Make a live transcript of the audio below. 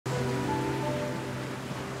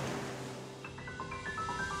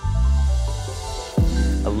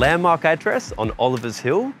landmark address on Oliver's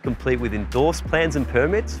Hill, complete with endorsed plans and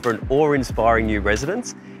permits for an awe-inspiring new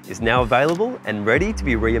residence, is now available and ready to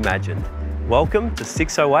be reimagined. Welcome to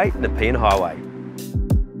 608 Nepean Highway.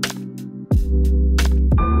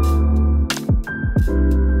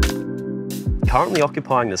 Currently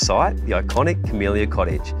occupying the site, the iconic Camellia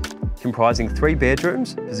Cottage, comprising 3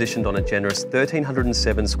 bedrooms positioned on a generous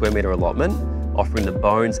 1,307 square metre allotment, offering the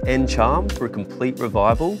bones and charm for a complete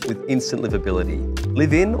revival with instant livability.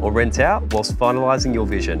 Live in or rent out whilst finalising your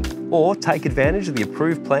vision, or take advantage of the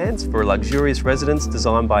approved plans for a luxurious residence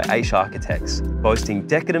designed by Aych Architects, boasting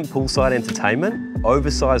decadent poolside entertainment,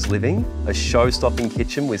 oversized living, a show-stopping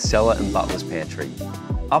kitchen with cellar and butler's pantry.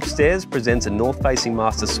 Upstairs presents a north-facing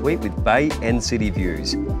master suite with bay and city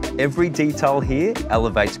views. Every detail here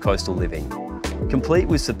elevates coastal living. Complete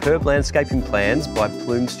with superb landscaping plans by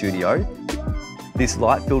Plume Studio, this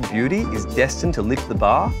light-filled beauty is destined to lift the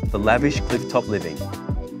bar for lavish cliff-top living.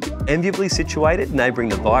 Enviably situated neighbouring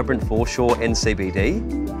the vibrant foreshore and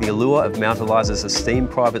CBD, the allure of Mount Eliza's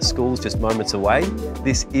esteemed private schools just moments away,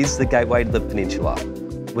 this is the gateway to the peninsula.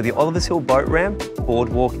 With the Oliver's Hill boat ramp,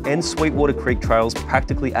 boardwalk and Sweetwater Creek trails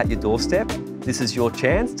practically at your doorstep, this is your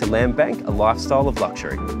chance to land bank a lifestyle of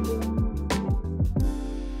luxury.